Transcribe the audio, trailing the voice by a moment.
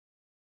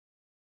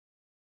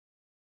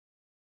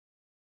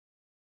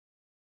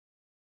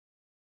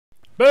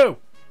Boo!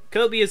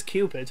 Kirby is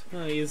Cupid.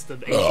 Oh, he is the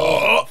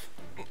angel.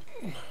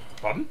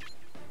 Pardon?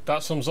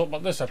 That sums up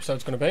what this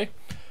episode's going to be.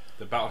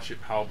 The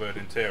Battleship Halberd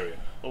interior.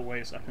 Oh,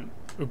 wait a second.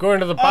 We're going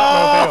to the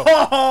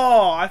Batmobile.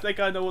 Oh, I think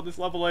I know what this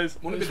level is.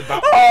 Wouldn't it be the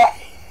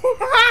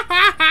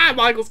Batmobile?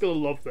 Michael's gonna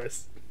love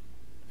this.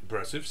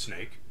 Impressive,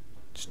 Snake.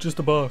 It's just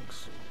a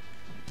box.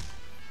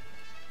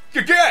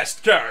 Your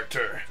guest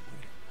character!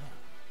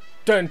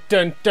 Dun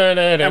dun dun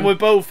dun dun. And we're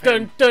both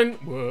Dun dun.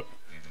 Whoa.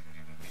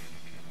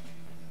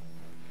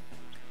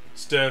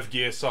 Sturv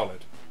Gear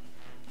Solid.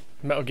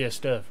 Metal Gear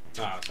Sturv.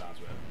 Ah, that sounds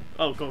weird.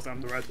 Oh, of course,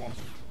 I'm the red one.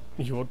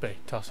 You would be,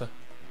 Tosser.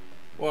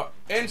 Well,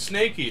 in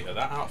Snake Eater,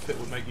 that outfit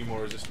would make you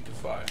more resistant to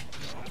fire.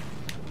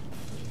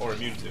 Or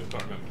immune to, I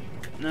can't remember.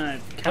 No,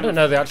 I don't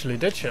know they actually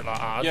did shit like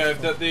that. Yeah,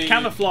 the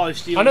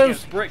camouflage I know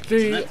brick,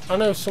 isn't it? I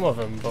know some of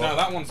them, but no,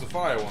 that one's the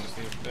fire one.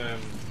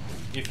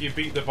 If you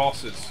beat the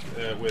bosses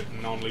with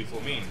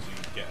non-lethal means,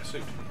 you get a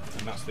suit,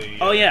 and that's the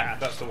oh yeah,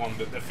 that's the one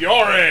that the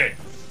Fury,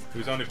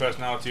 whose only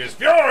personality is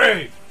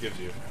Fury, gives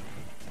you.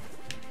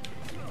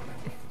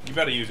 You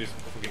better use his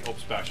fucking up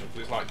special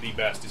because it's like the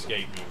best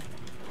escape move.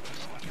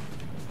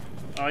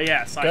 Oh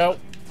yeah, Cypher. go.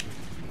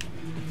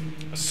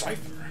 A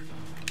Cypher.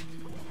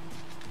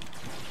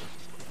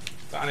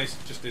 That and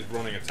just his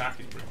running attack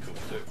is pretty cool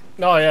too.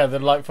 Oh yeah, the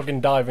like fucking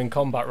diving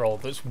combat roll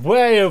that's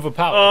way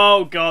overpowered.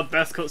 Oh god,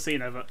 best cutscene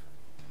ever.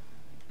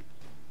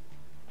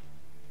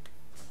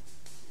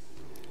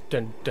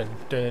 Dun dun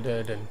dun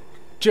dun dun.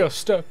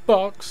 Just a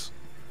box.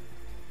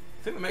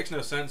 The thing that makes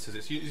no sense is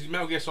it's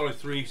Metal Gear Solid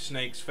 3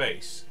 Snake's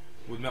face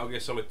with Metal Gear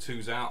Solid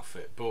 2's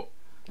outfit, but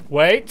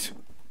Wait.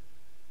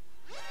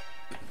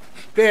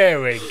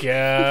 There we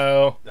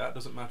go. that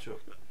doesn't match up.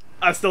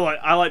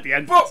 I like the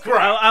end.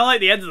 I like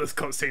the end of this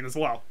cutscene as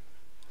well.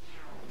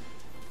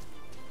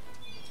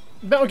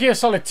 Metal Gear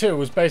Solid 2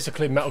 was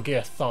basically Metal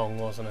Gear Thong,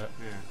 wasn't it?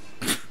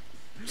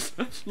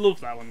 Yeah.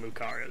 Love that when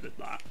Lucario did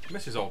that.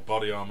 Misses old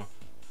body armor.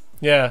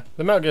 Yeah,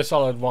 the Metal Gear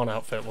Solid 1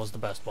 outfit was the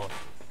best one.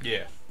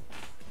 Yeah.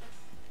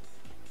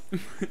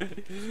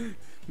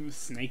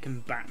 Snake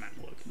and Batman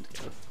working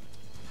together.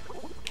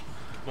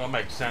 Well, that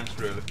makes sense,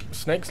 really.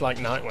 Snake's like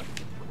Nightwing.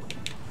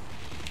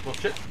 Well,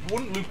 shit,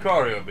 wouldn't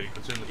Lucario be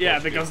considered the Yeah,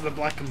 first because game? of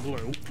the black and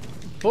blue.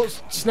 But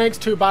Snake's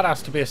too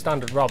badass to be a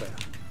standard Robin.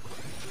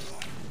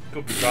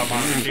 Could be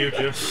Batman in the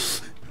future.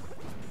 He's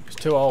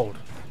too old.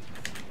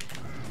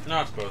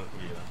 No, it's probably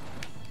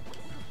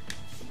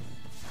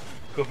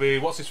could be,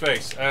 what's his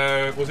face?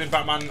 Was in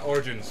Batman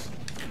Origins.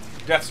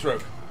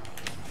 Deathstroke.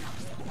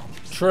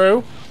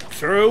 True.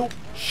 True.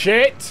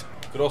 Shit.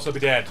 Could also be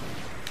dead.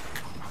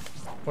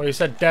 Well, you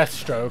said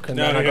Deathstroke, and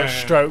No, then I got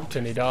yeah. stroked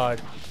and he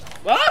died.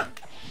 Ah!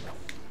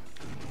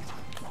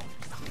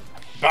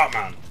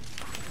 Batman.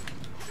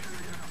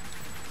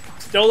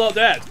 Still not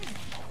dead.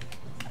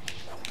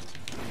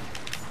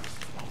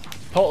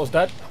 Portal's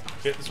dead.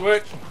 Hit the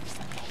switch.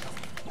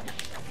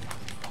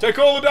 Take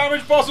all the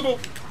damage possible.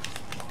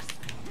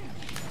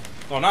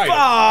 Oh, now you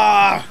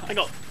Ah! I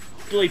got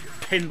bloody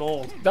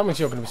pinballed. That means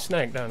you're going to be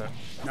Snake, don't it?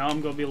 Now I'm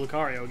gonna be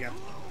Lucario again.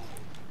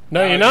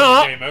 No, you're Now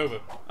not. Game over.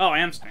 Oh, I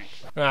am Snake.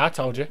 Ah, I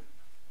told you.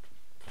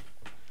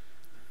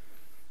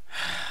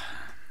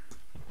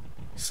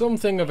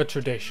 Something of a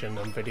tradition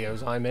on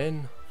videos I'm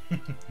in.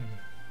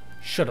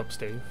 Shut up,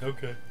 Steve.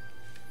 Okay.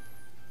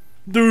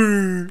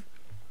 Did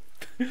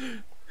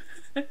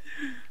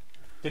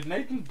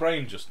Nathan's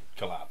brain just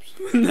collapse?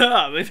 No,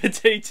 I'm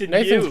imitating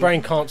Nathan's you.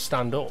 brain can't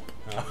stand up.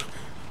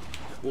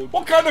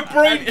 What kind of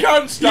brain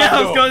can stand Yeah,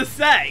 I was up? gonna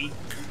say.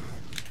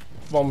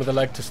 One with a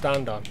leg to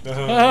stand on.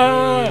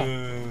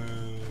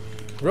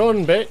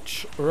 Run,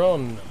 bitch,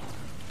 run.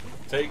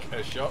 Take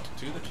a shot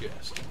to the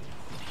chest.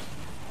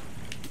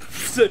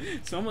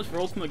 So much for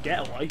ultimate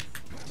getaway.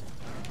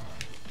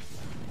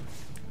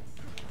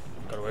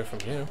 Got away from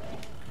you.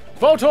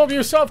 Voltorb,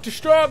 you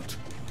self-destruct!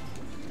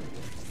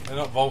 They're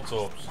not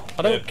Voltorbs.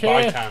 I don't They're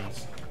care.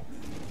 Bicans.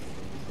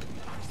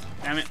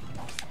 Damn it.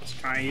 Let's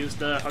try and use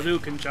the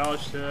Hadouken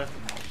charge to...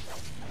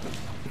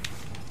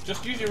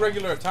 Just use your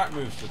regular attack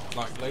moves to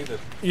like lay the.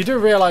 You do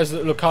realise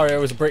that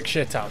Lucario is a brick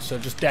shithouse, so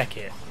just deck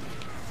it.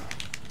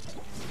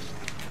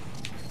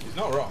 He's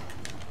not wrong.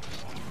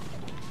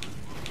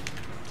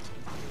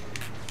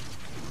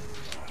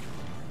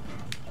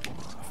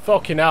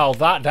 Fucking hell,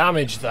 that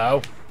damage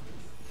though.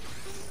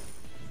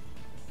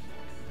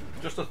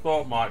 Just a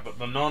thought, Mike, but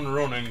the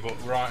non-running but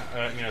right,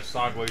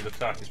 sideways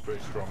attack is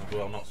pretty strong as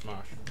well, not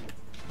smash.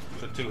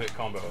 It's a two-hit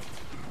combo.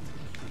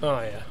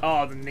 Oh yeah.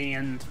 Oh, the knee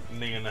and...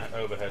 Knee and the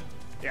overhead.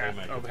 Yeah,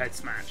 haymaker. overhead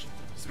smash.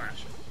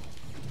 Smash.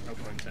 No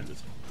pun intended.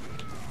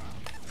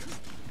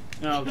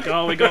 Oh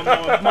god, we got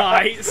more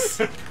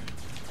mites.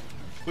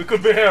 We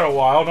could be here a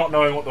while, not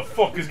knowing what the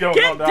fuck is going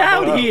on Get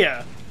down below.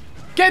 here!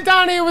 Get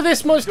down here with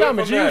this much Do it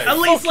damage, from you there. At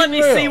least let fucking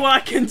me see real. what I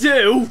can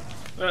do!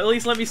 Or at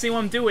least let me see what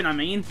I'm doing, I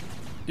mean.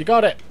 You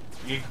got it.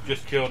 You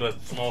just killed a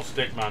small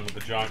stick man with a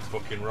giant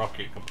fucking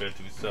rocket compared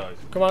to his size.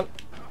 Come on.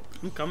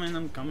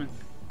 I'm coming.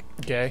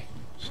 Gay.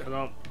 Shut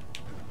up.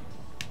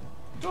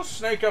 Does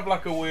Snake have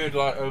like a weird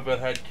like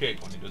overhead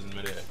kick when he does in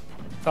midair?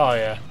 Oh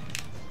yeah.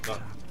 Like,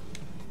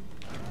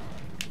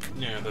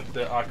 Yeah,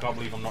 the I can't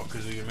believe I'm not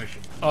Kazuya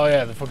mission. Oh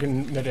yeah, the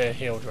fucking mid-air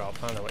heal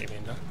drop. I know what you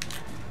mean now.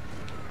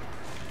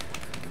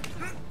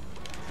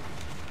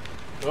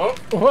 Oh,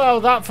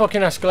 Well, that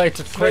fucking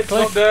escalated Snake's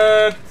quickly. not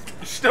dead.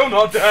 He's still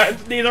not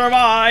dead. Neither am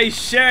I.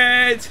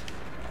 Shit.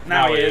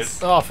 Now he is.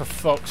 Oh, for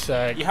fuck's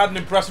sake. You had an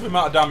impressive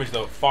amount of damage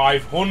though.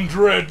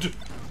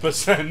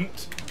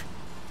 500%.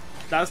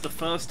 That's the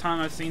first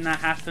time I've seen that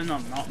happen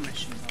on not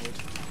mission mode.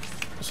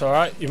 It's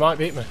alright, you might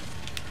beat me.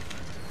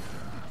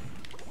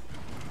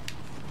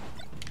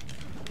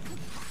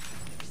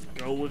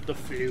 Go with the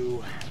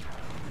few.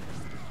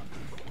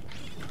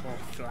 Or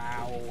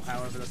flow,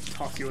 however the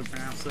toss you would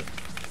pronounce it.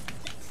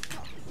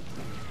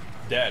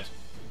 Dead.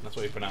 That's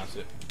what you pronounce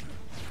it.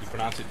 You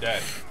pronounce it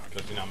dead.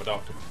 Because, you know, I'm a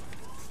doctor.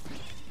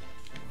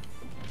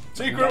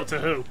 Secret! Doctor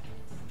Who?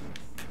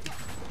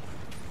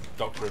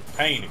 Doctor of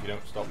Pain if you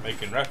don't stop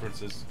making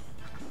references.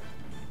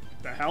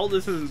 The hell?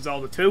 This isn't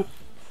Zelda 2.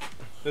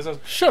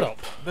 Shut up.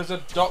 There's a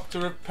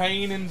Doctor of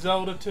Pain in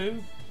Zelda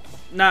 2?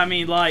 No, I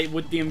mean like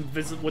with the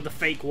with the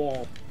fake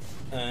wall.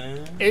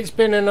 It's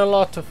been in a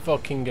lot of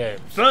fucking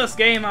games. First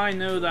game I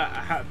know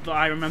that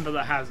I remember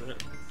that has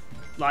it.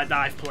 Like that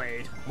I've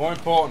played. More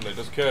importantly,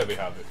 does Kirby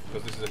have it?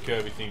 Because this is a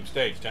Kirby themed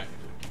stage, technically.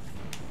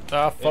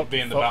 Ah, fuck. It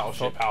being the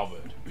battleship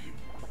Halberd.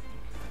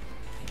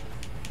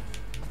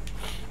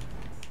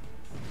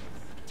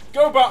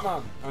 Go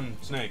Batman! And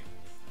Snake.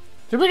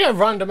 Did we get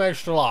random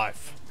extra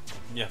life?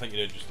 Yeah, I think you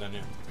did just then,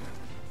 yeah.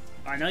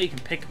 I know you can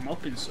pick them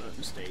up in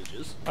certain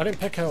stages. I didn't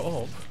pick her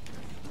up.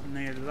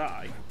 Neither did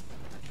I.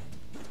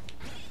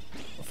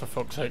 For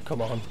fuck's sake,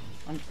 come on.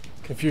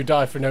 If you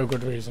die for no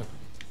good reason.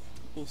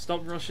 We'll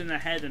stop rushing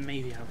ahead and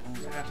maybe have one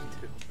happen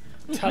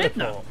to.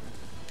 Teleport.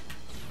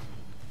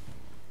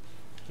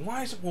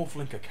 Why isn't Wolf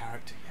Link a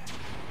character yet?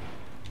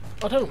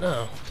 I don't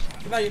know.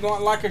 You know, you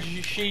like a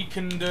Sheik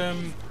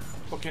and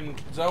fucking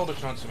Zelda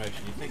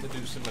transformation. You think they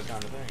do a similar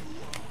kind of thing.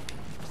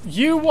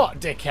 You what,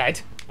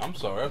 dickhead? I'm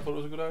sorry, I thought it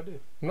was a good idea.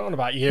 Not on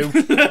about you.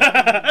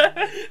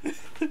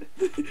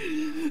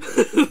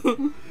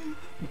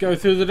 Go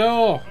through the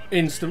door.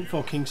 Instant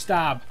fucking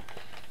stab.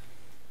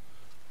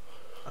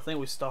 I think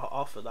we start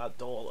off at that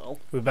door though.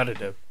 We better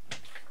do.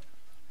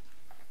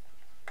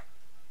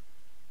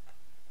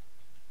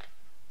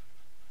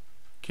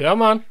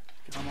 Come on.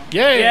 Come on.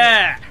 Yeah.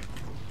 Yeah.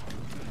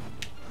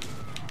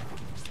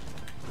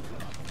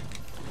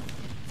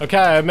 Okay,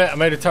 I admit I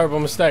made a terrible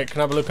mistake.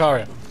 Can I have a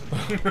Lucario?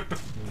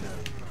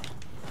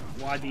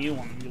 Why do you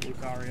want to be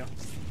Lucario?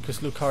 Because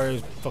Lucario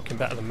is fucking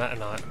better than Meta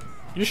Knight.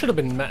 You should have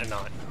been Meta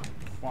Knight.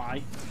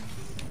 Why?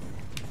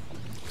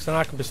 Because then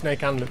I can be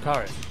Snake and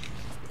Lucario.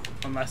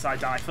 Unless I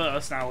die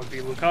first, I would be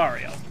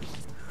Lucario.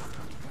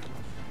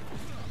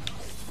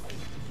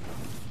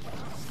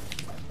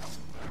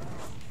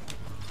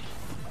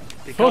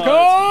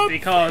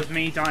 Because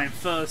me dying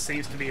first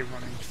seems to be a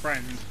running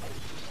trend.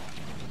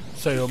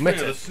 So you admit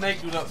Yeah, the it.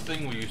 Snake do that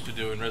thing we used to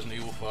do in Resident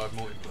Evil 5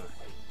 multiplayer.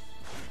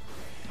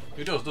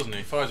 He does, doesn't he?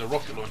 He fires a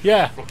rocket launcher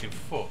Yeah. with his fucking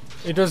foot.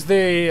 It does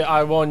the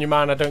I warn you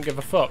man, I don't give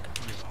a fuck.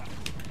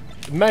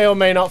 It may or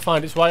may not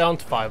find its way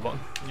onto Firebutton.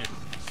 Yeah.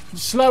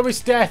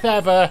 Slowest death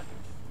ever.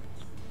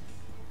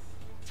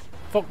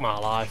 Fuck my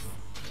life.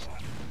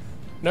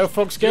 No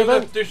fucks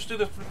given. Just do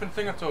the flipping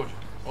thing I told you.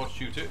 Or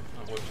shoot it.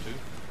 That works too.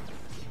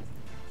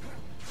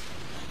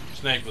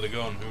 Snake with a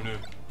gun, who knew?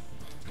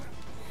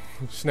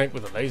 Snake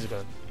with a laser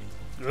gun.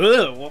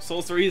 Ugh, what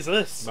sorcery is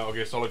this? Metal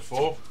Gear Solid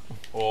 4?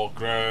 Or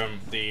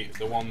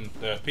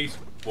the Peace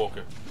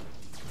Walker.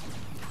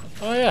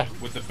 Oh yeah.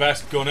 With the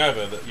best gun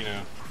ever that, you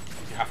know,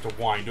 you have to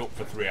wind up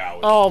for 3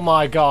 hours. Oh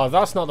my god,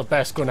 that's not the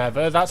best gun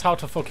ever. That's how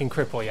to fucking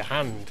cripple your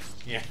hand.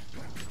 Yeah.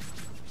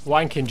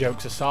 Wanking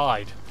jokes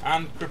aside.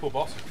 And cripple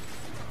boss.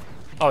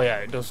 Oh yeah,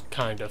 it does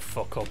kind of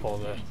fuck up all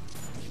the...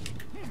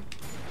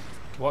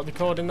 What are they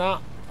called in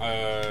that?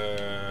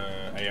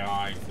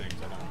 AI things,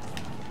 I don't know.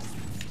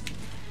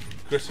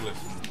 Chrysalis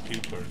and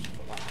Pupa and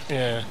stuff like that.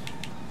 Yeah.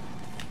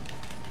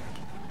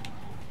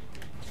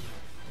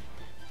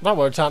 That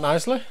worked out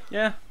nicely.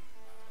 Yeah.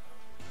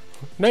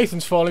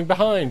 Nathan's falling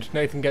behind.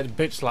 Nathan gets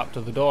bitch slapped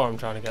to the door I'm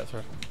trying to get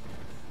through.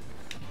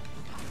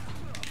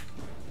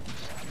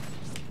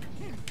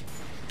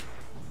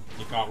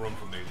 You can't run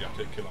from these, you have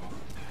to kill them all.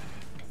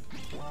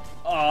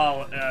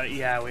 Oh,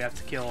 yeah, we have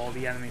to kill all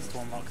the enemies to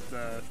unlock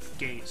the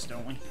gates,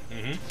 don't we?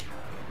 Mm-hmm.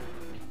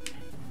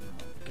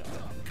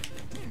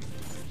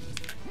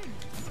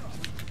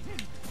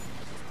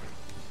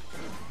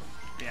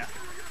 Yeah.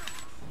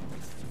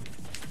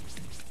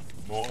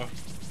 Mortar.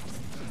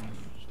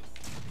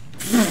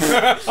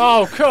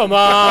 Oh, come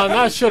on!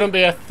 That shouldn't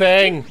be a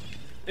thing!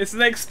 It's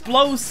an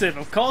explosive,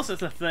 of course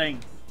it's a thing.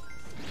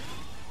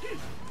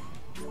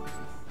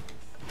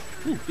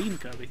 Ooh, beam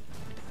Kirby.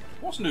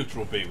 What's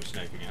neutral B with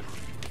Snake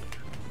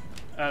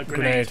again?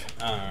 Grenade.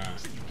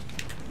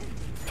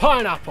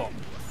 Pineapple!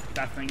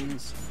 That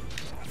thing's...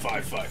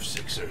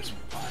 5.56ers with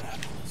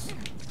pineapples.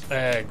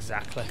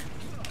 Exactly.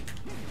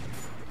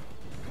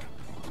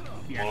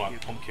 Yeah, More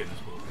like pumpkins,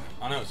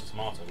 but I know it's a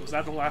tomato. was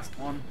that the last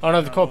one? Oh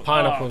no, they're called Oh,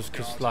 pineapples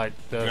because, God.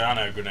 like, the... Yeah, I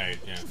know, grenade,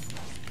 yeah.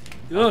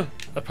 Ugh.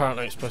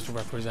 Apparently it's supposed to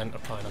represent a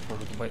pineapple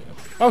with the weight.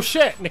 Oh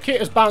shit!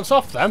 Nikita's bounced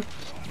off them.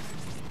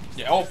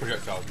 Yeah, all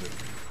projectiles do.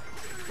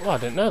 Well, I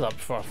didn't know that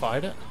before I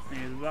fired it.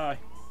 Neither did I.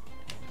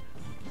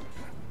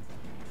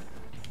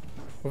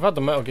 We've had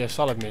the Metal Gear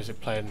Solid music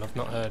played and I've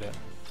not heard it.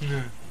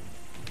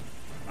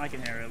 I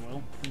can hear it,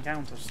 Will.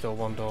 Encounter. Still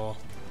one door.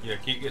 Yeah,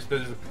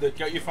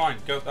 you're fine.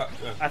 Go that.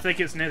 I think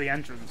it's near the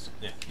entrance.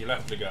 Yeah, you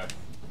left the guy.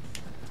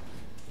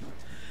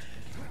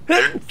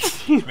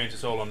 Which means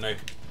it's all on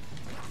Nathan.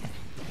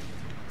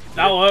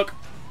 That'll work.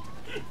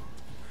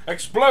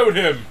 Explode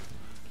him!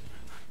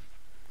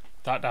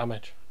 That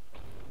damage.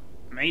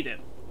 Made it.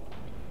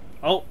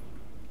 Oh,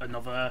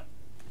 another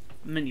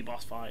mini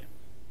boss fight.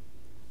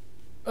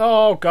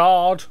 Oh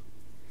god.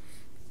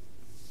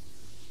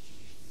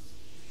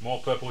 More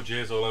purple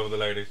jizz all over the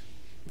ladies.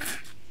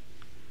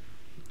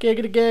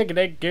 Giggity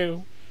giggity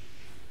goo.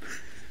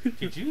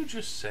 Did you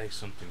just say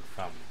something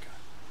Family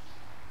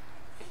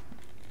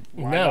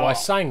Guy? No, not? I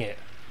sang it.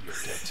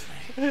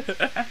 You're dead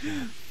to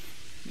me.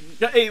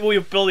 It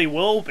will Billy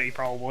will be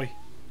probably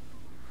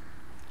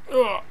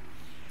Ugh.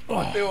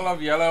 Why do they all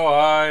have yellow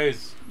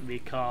eyes?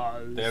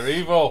 because They're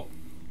evil.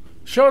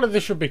 Surely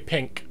this should be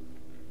pink.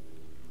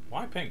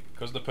 Why pink?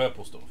 Because of the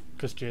purple stuff.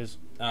 Because jizz.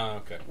 Oh,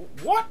 okay.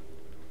 What?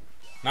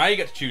 Now you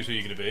get to choose who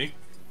you're going to be.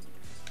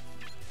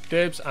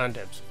 Dibs and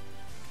dibs.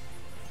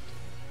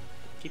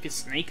 keep his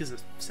Snake as a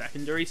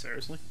secondary.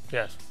 Seriously,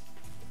 Yes.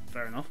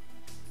 fair enough.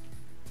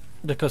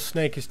 Because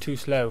Snake is too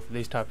slow for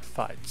these type of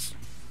fights.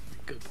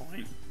 Good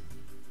point.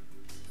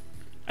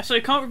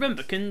 Actually, I can't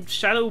remember. Can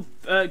Shadow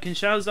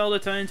Zelda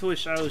turn into a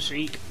Shadow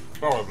Sheik?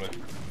 Probably.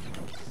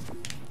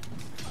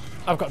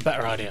 I've got a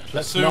better idea.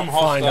 Let's Assume not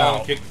find hostile out.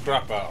 and kick the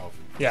crap out of.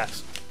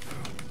 Yes.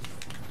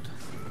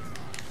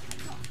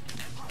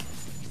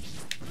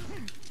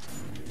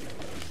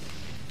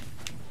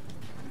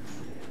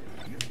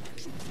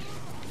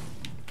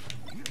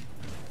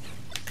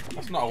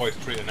 That's not a way to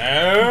treat a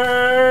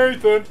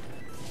Nathan.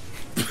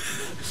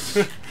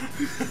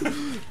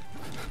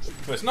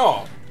 But it's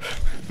not.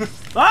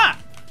 Ah!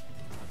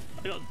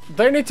 I got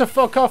They need to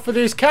fuck off with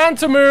these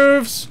counter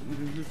moves.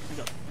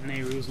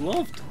 Nehru's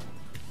loved.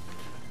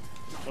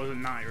 Or was it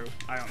Nairu?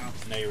 I don't know.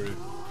 Nehru.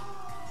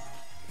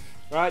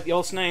 Right,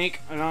 you're Snake,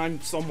 and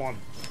I'm someone.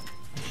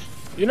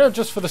 You know,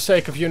 just for the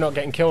sake of you not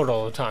getting killed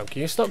all the time,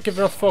 can you stop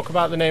giving a fuck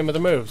about the name of the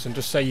moves and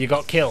just say you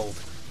got killed?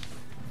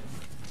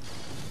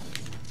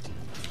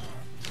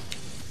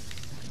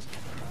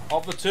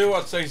 Of the two,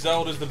 I'd say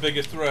Zelda's the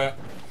biggest threat.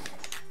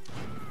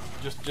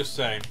 Just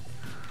saying.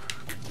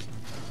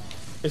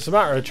 It's a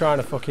matter of trying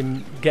to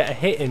fucking get a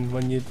hit in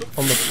when you're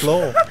on the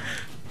floor.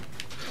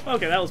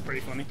 Okay, that was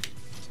pretty funny.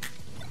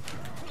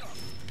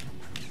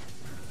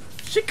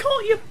 She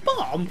caught your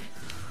bomb?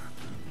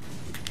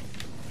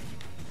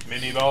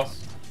 Mini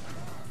boss.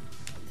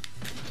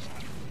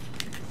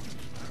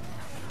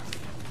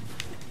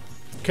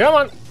 Come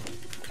on.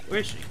 Where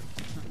is she?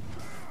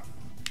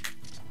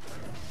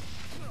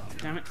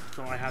 Damn it,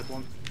 thought I had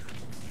one.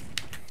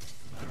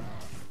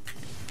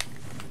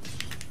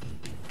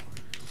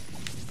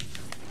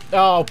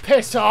 Oh,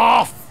 piss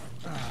off!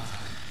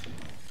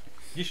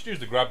 You should use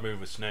the grab move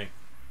with Snake,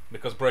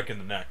 because breaking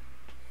the neck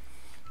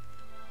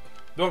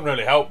don't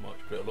really help much,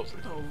 but it looks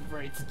pretty. Oh,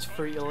 right, it's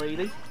free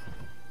lady.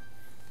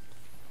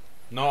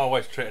 Not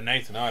always treat a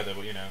Nathan either,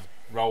 but you know,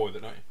 roll with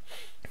it, don't you?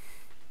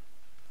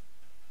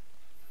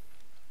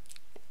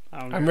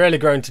 I'm really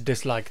growing to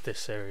dislike this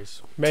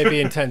series. Maybe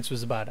Intense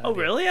was a bad idea. Oh,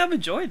 really? I've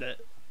enjoyed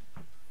it.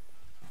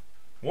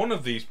 One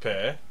of these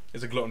pair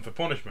is a glutton for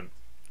punishment.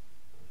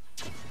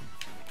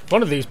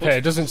 One of these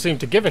pair doesn't seem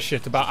to give a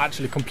shit about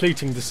actually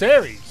completing the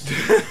series.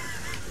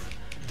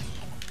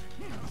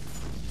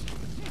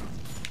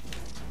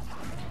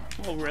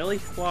 Oh, really?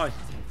 Why?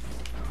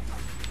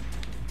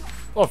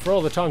 Well, for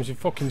all the times you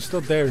fucking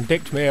stood there and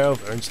dicked me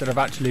over instead of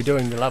actually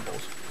doing the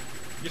levels.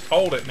 Just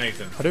hold it,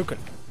 Nathan. Hadouken.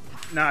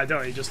 No, I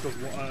don't. He just does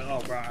one.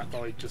 Oh, right. I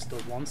thought he just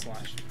does one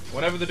slash.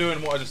 Whenever they're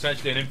doing what is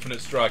essentially an infinite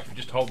strike, you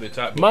just hold the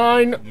attack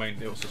Mine. button,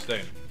 it'll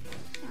sustain.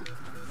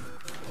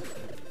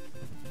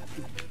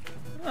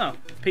 Oh,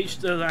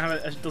 Peach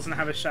doesn't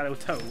have a Shadow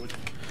Toad.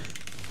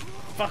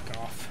 Fuck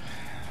off.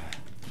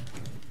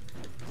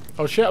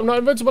 Oh shit, I'm not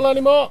invincible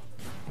anymore.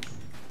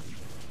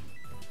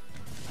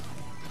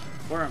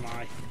 Where am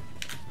I?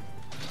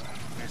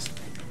 Missed.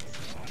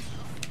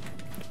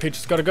 Peach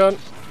has got a gun.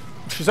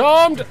 She's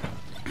armed.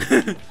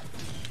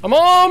 I'm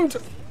armed.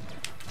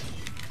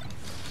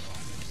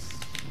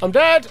 I'm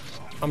dead.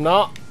 I'm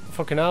not.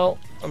 Fucking hell.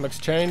 I'm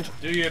exchange.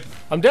 Do you?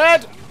 I'm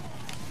dead.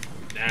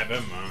 Never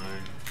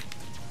mind.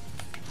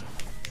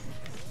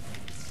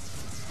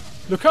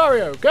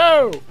 Lucario,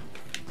 go.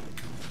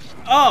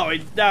 Oh,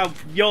 now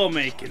you're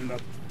making the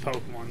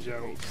Pokemon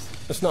jokes.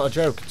 It's not a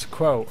joke, it's a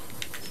quote.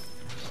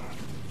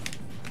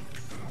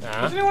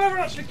 Nah, Does anyone ever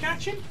actually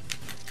catch him?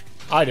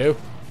 I do.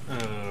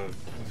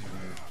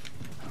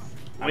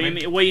 What do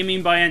you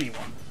mean by anyone?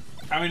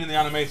 I mean in the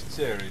animated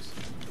series.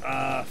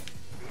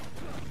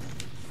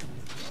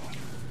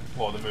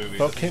 Or the movies.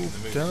 Fucking the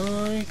movies.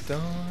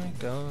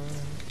 die.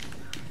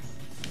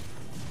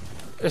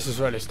 This is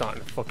really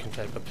starting to fucking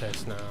take the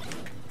piss now.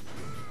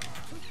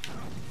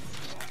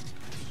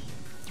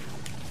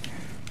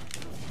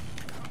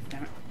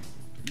 Damn it.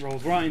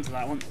 Rolls right into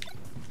that one.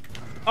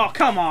 Oh,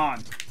 come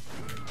on!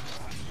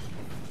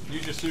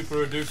 Use your super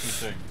Hadouken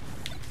thing.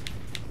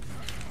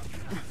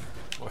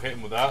 Or hit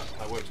him with that.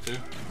 That works too.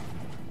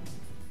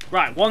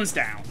 Right, one's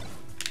down.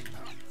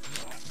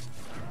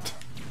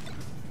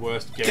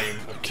 Worst game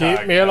of Keep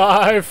tag me ever.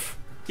 alive!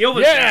 The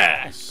other's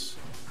Yes!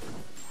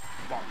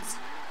 down. Bombs.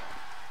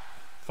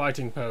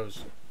 Fighting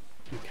pose.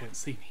 You can't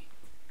see me.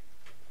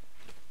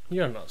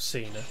 You're not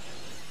seen it.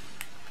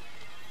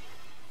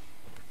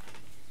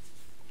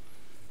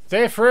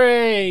 They're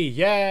free!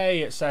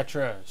 Yay!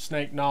 Etc.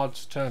 Snake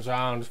nods, turns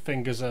around,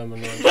 fingers them,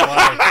 and runs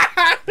away.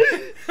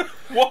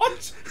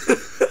 What?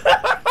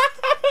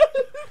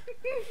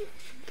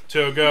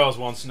 2 girls,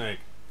 1 snake.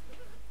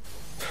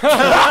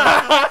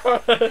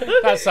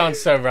 That sounds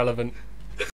so relevant.